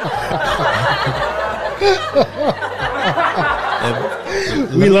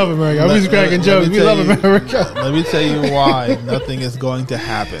 We love America. I'm just cracking jokes. We love America. Let me tell you why nothing is going to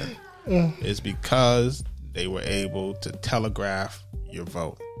happen. It's because they were able to telegraph your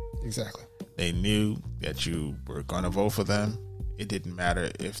vote. Exactly. They knew that you were going to vote for them. It didn't matter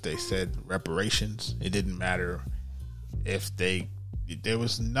if they said reparations. It didn't matter if there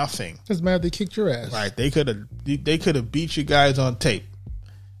was nothing. Just mad they kicked your ass. Right. They could have beat you guys on tape.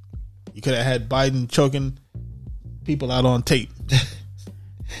 You could have had Biden choking people out on tape.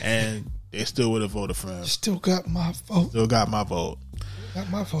 And they still would have voted for him. Still got my vote. Got my vote.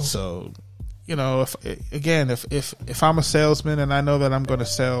 So, if I'm a salesman and I know that I'm going to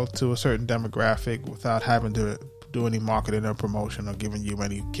sell to a certain demographic without having to do any marketing or promotion or giving you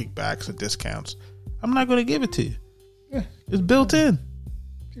any kickbacks or discounts, I'm not going to give it to you. Yeah. It's built in.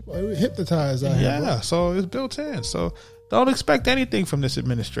 People are hypnotized out here. Yeah, so it's built in. So don't expect anything from this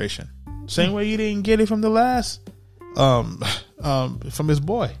administration. Same way you didn't get it from the last, from his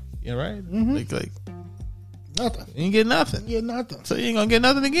boy. You know, right? Mm-hmm. Like nothing. You ain't get nothing. You get nothing. So you ain't gonna get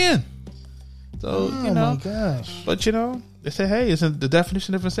nothing again. So my gosh. But they say, hey, isn't the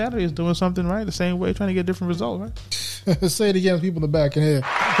definition of insanity is doing something right the same way, trying to get a different result, right? Say it again, people in the back can hear. Nah,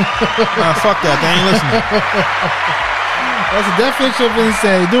 fuck that. They ain't listening. That's the definition of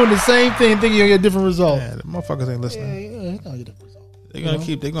insanity. Doing the same thing, thinking you'll get a different result. Yeah, the motherfuckers ain't listening. Yeah, you're gonna get a different result. They're gonna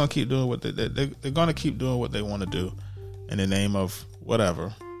keep doing what they're gonna keep doing what they want to do in the name of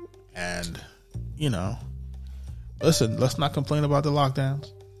whatever. And listen, let's not complain about the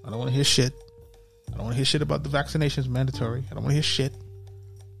lockdowns. I don't want to hear shit. I don't want to hear shit about the vaccinations mandatory. I don't want to hear shit.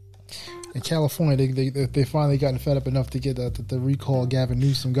 In California, they finally gotten fed up enough to get the recall Gavin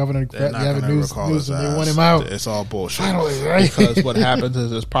Newsom, Governor Gavin Newsom. They want him out. It's all bullshit. Finally, right? Because what happens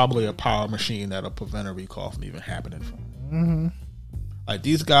is there's probably a power machine that'll prevent a recall from even happening. Mm-hmm. Like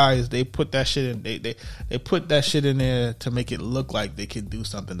these guys, they put that shit in. They put that shit in there to make it look like they can do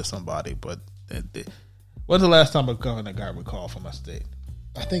something to somebody. But when's the last time a governor got recalled from a state?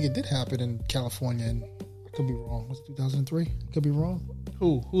 I think it did happen in California, and I could be wrong. Was it 2003? Could be wrong.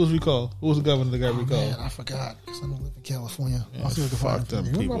 Who was recalled? Who was the governor that got recalled? Man, I forgot because I don't live in California. Yeah, fuck them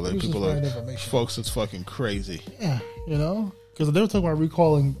people. People are folks. It's fucking crazy. Yeah, because they were talking about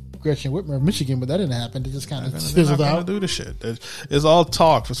recalling Gretchen Whitmer of Michigan, but that didn't happen. They just kind of fizzled out. They're not gonna do the shit. It's all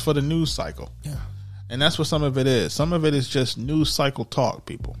talk. It's for the news cycle. Yeah, and that's what some of it is. Some of it is just news cycle talk.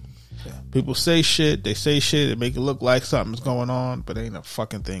 People. Yeah. People say shit. They say shit. They make it look like something's going on, but ain't a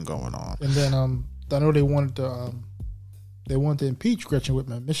fucking thing going on. And then I know they wanted to impeach Gretchen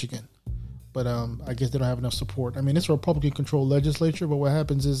Whitmer of Michigan, but I guess they don't have enough support. I mean, it's a Republican-controlled legislature, but what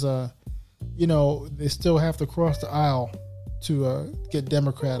happens is, they still have to cross the aisle to get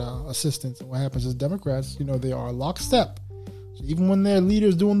Democrat assistance. And what happens is Democrats, they are lockstep. So even when their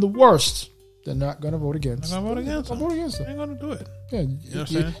leader's doing the worst, they're not going to vote against. They're going to vote against it. They're going to do it. Yeah,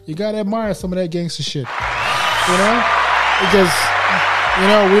 you got to admire some of that gangster shit. Because,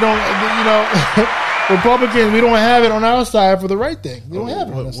 we don't, Republicans, we don't have it on our side for the right thing. We don't have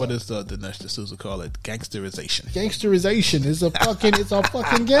it on our side. What does Dinesh D'Souza call it? Gangsterization. Gangsterization is a fucking gang. Fucking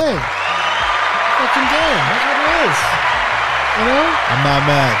gang. That's what it is. I'm not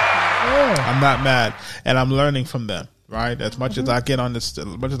mad. Yeah. I'm not mad. And I'm learning from them, right? As much as I get on this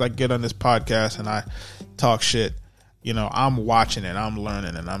podcast and I talk shit, I'm watching it, I'm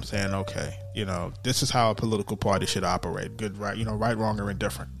learning, and I'm saying, okay, this is how a political party should operate. Good, right, right, wrong, or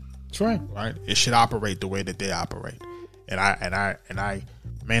indifferent. That's right. Right? It should operate the way that they operate. And I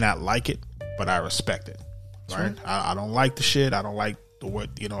may not like it, but I respect it. Right? I don't like the shit. I don't like I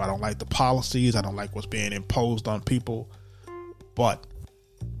don't like the policies. I don't like what's being imposed on people. But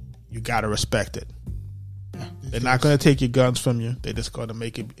you gotta respect it. Yeah, they're not gonna take your guns from you. They're just gonna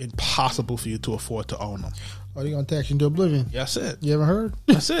make it impossible for you to afford to own them. Oh, they're gonna tax you into oblivion. That's it. You ever heard?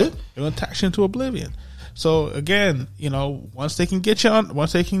 That's it. They're gonna tax you into oblivion. So again, once they can get you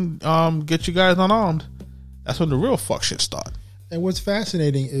you guys unarmed, that's when the real fuck shit start. And what's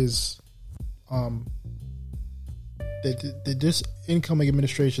fascinating is, that this incoming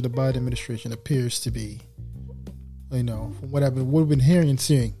administration, the Biden administration, appears to be you know, from what we've been hearing and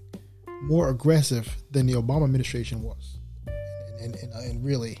seeing, more aggressive than the Obama administration was, and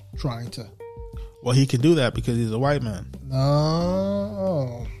really trying to. Well, he can do that because he's a white man.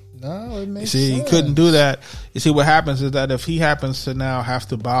 No, it makes sense. He couldn't do that. You see, what happens is that if he happens to now have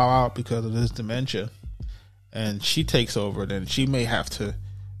to bow out because of his dementia, and she takes over, then she may have to,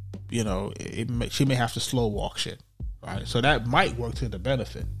 you know, she may have to slow walk shit, right? So that might work to the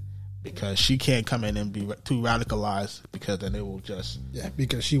benefit because she can't come in and be too radicalized because then it will just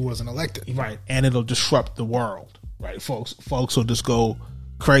because she wasn't elected, right? And it'll disrupt the world, right? Folks will just go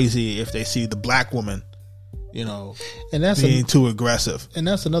crazy if they see the black woman, you know, and that's being too aggressive. And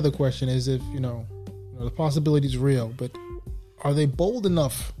that's another question: is if you know the possibility is real, but are they bold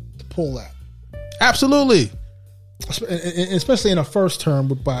enough to pull that? Absolutely. Especially in a first term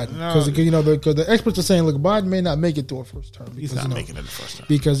with Biden, because the experts are saying, look, Biden may not make it through a first term. He's not making it in the first term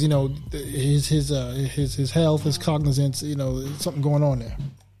because his health, his cognizance, there's something going on there,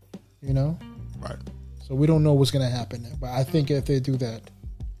 right. So we don't know what's going to happen there. But I think if they do that,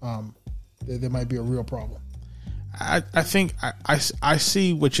 there might be a real problem. I think I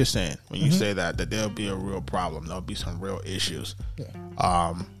see what you're saying when you say that there'll be a real problem. There'll be some real issues.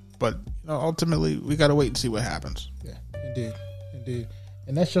 Yeah. But ultimately, we got to wait and see what happens. Yeah, indeed,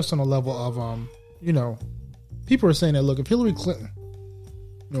 and that's just on a level of people are saying that look, if Hillary Clinton,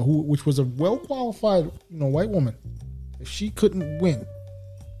 which was a well qualified white woman, if she couldn't win,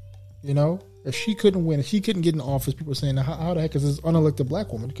 if she couldn't get in office, people are saying how the heck is this unelected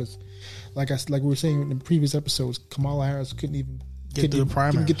black woman? Because like we were saying in the previous episodes, Kamala Harris couldn't even get to a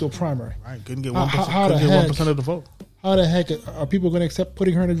primary. Right, couldn't get 1% of the vote. How the heck are people going to accept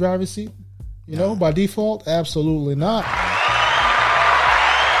putting her in the driver's seat? By default, absolutely not.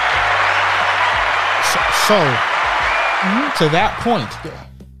 So to that point,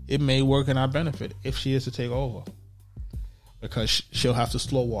 it may work in our benefit if she is to take over, because she'll have to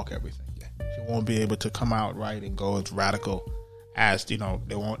slow walk everything. She won't be able to come out right and go as radical as they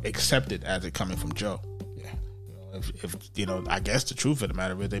won't accept it as it coming from Joe. If I guess the truth of the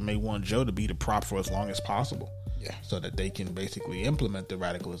matter is they may want Joe to be the prop for as long as possible. Yeah, so that they can basically implement the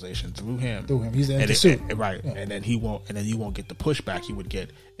radicalization through him. He's the empty suit, right? Yeah. And then he won't get the pushback he would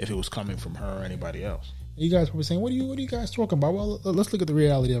get if it was coming from her or anybody else. You guys were saying, what are you guys talking about? Well, let's look at the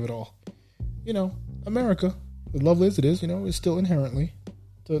reality of it all. America, as lovely as it is, is still inherently,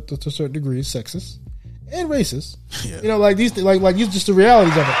 to a certain degree, sexist and racist. Yeah. Like these just the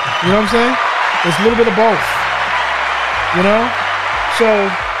realities of it. You know what I'm saying? It's a little bit of both.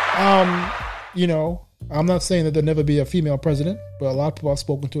 So, I'm not saying that there'll never be a female president, but a lot of people I've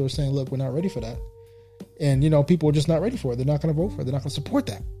spoken to are saying, look, we're not ready for that. And, people are just not ready for it. They're not going to vote for it. They're not going to support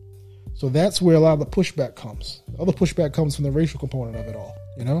that. So that's where a lot of the pushback comes. The other pushback comes from the racial component of it all,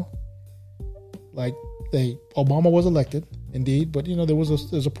 Like, Obama was elected, indeed, but,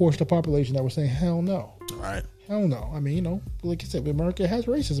 there's a portion of the population that was saying, hell no. Right. Hell no. I mean, like I said, America has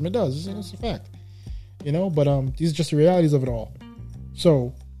racism. It does. It's a fact. But these are just the realities of it all.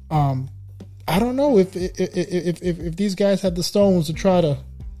 So, I don't know if these guys had the stones to try to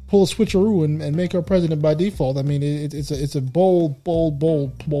pull a switcheroo and make her president by default. I mean, it's a bold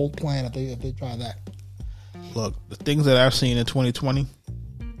plan if they try that. Look, the things that I've seen in 2020,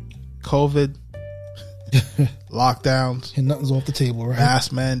 COVID, lockdowns, and nothing's off the table, right?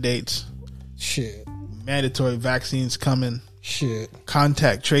 Mask mandates, shit, mandatory vaccines coming, shit,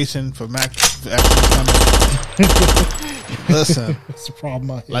 contact tracing for vaccines coming. Listen, that's the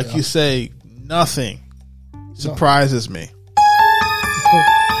problem out here, like you say, nothing surprises me.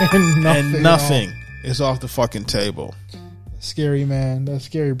 and nothing is off the fucking table. That's scary, man. That's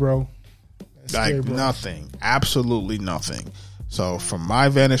scary, bro. That's scary, bro. Nothing. Absolutely nothing. So from my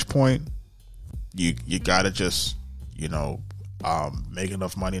vantage point, you gotta just, make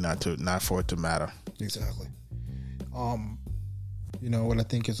enough money not for it to matter. Exactly. What I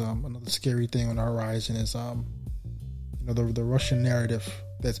think is another scary thing on the horizon is the Russian narrative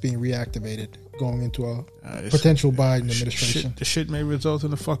that's being reactivated going into a potential Biden administration. The shit may result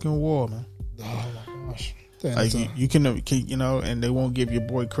in a fucking war, man. Oh my gosh. Like you can, and they won't give your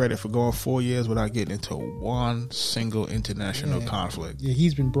boy credit for going 4 years without getting into one single international conflict. Yeah,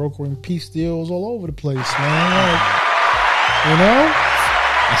 he's been brokering peace deals all over the place, man.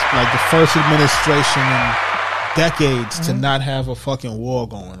 It's like the first administration in decades to not have a fucking war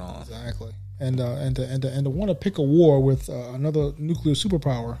going on. Exactly. And to want to pick a war with another nuclear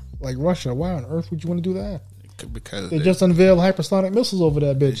superpower like Russia. Why on earth would you want to do that? Because they just unveiled hypersonic missiles over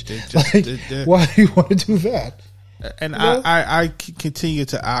that bitch. Why do you want to do that? And I continue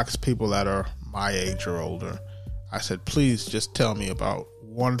to ask people that are my age or older. I said, please just tell me about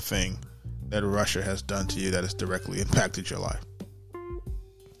one thing that Russia has done to you that has directly impacted your life?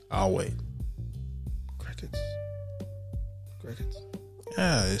 I'll wait. Crickets.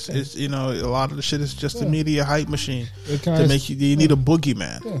 Yeah, it's a lot of the shit is just a media hype machine They to make you. You need a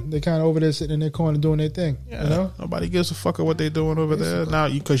boogeyman. Yeah, they kind of over there sitting in their corner doing their thing. Yeah, You know, nobody gives a fuck of what they're doing over there now.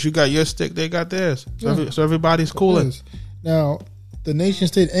 Because you got your stick, they got theirs. So everybody's cooling. It is. Now, the nation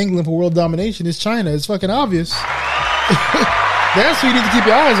state angling for world domination is China. It's fucking obvious. That's who you need to keep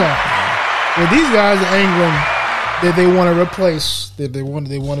your eyes on. Well, these guys are angling that they want to replace. They want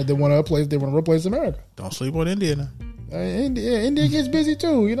to replace America. Don't sleep on India now. India gets busy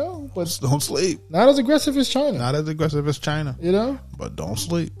too, you know, but Don't sleep. not as aggressive as China. Not as aggressive as China, You know, but don't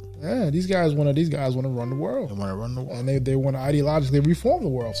sleep. yeah, these guys want to run the They world, want to run the world. and they want to ideologically reform the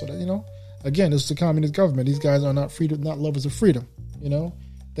world. So that again, this is a communist government. These guys are not lovers of freedom. You know,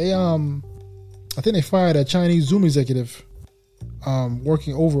 they I think they fired a Chinese Zoom executive,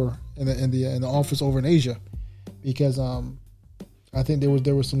 working over in the office over in Asia, because I think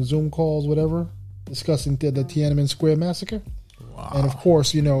there was some Zoom calls, whatever, discussing the Tiananmen Square massacre. Wow. And of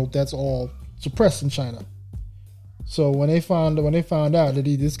course, that's all suppressed in China. So when they found out that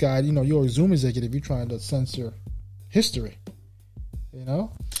this guy, you're a Zoom executive, you're trying to censor history,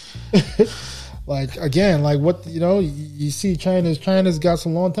 like again, like what you see, China's got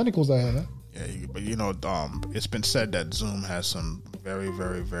some long tentacles out here, man. Yeah, but it's been said that Zoom has some very,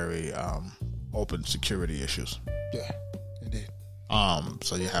 very, very open security issues. Yeah, indeed.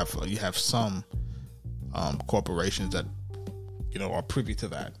 So you have some corporations that are privy to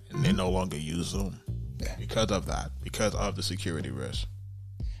that, and they no longer use Zoom because of that, because of the security risk.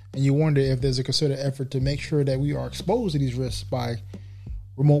 And you wonder if there's a concerted effort to make sure that we are exposed to these risks by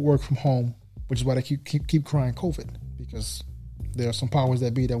remote work from home, which is why they keep crying COVID, because there are some powers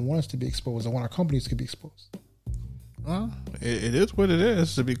that be that want us to be exposed and want our companies to be exposed. Well, it is what it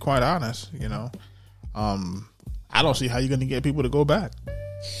is, to be quite honest. I don't see how you're going to get people to go back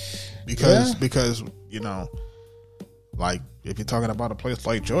because like if you're talking about a place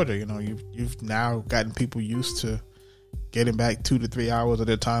like Georgia, you've now gotten people used to getting back 2 to 3 hours of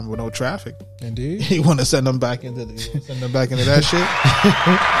their time with no traffic. Indeed. You want to send them back into that shit.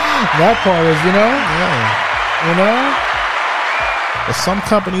 That part is, But some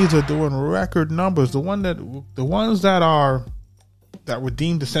companies are doing record numbers. The ones that were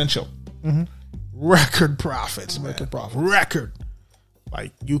deemed essential, record profits, man. Record.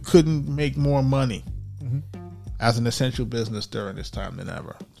 Like you couldn't make more money as an essential business during this time than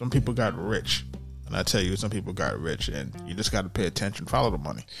ever. Some people got rich, and I tell you, some people got rich, and you just got to pay attention, follow the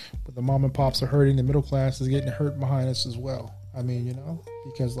money. But the mom and pops are hurting. The middle class is getting hurt behind us as well. I mean,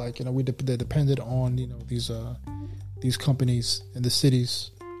 because they're dependent on these companies in the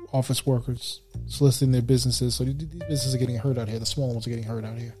cities, office workers soliciting their businesses. So these businesses are getting hurt out here. The small ones are getting hurt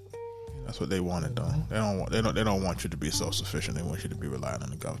out here. That's what they wanted, though. They don't want you to be self-sufficient. They want you to be reliant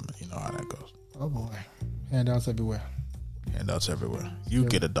on the government. You know how that goes. Oh boy, handouts everywhere. You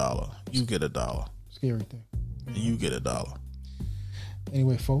get $1. You get $1. Scary thing. And you get $1.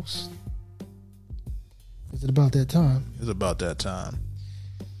 Anyway, folks, is it about that time? It's about that time.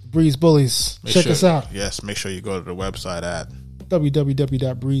 Breeze Bullies. Check us out. Yes, make sure you go to the website at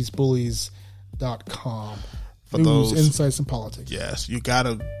www.breezebullies.com. For News, those insights, and politics. Yes, you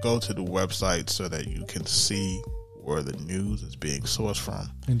gotta go to the website so that you can see where the news is being sourced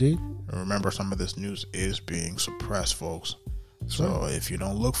from. Indeed. And remember, some of this news is being suppressed, folks. So if you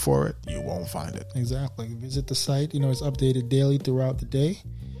don't look for it, you won't find it. Exactly. Visit the site. It's updated daily throughout the day.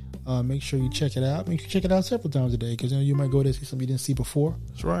 Make sure you check it out. Make sure you check it out several times a day, because you might go there and see something you didn't see before.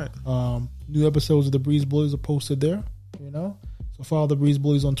 That's right. New episodes of the Breeze Bullies are posted there. So follow the Breeze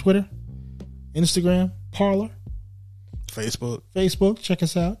Bullies on Twitter, Instagram, Parler, Facebook. Check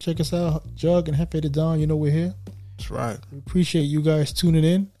us out. Jug and Hefe the Don. We're here. That's right. We appreciate you guys tuning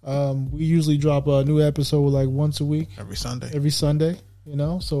in. We usually drop a new episode like once a week. Every Sunday.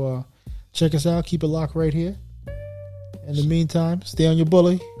 So check us out. Keep it locked right here. In the meantime, stay on your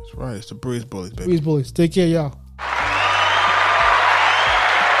bully. That's right. It's the Breeze Bullies, baby. Breeze Bullies. Take care, y'all.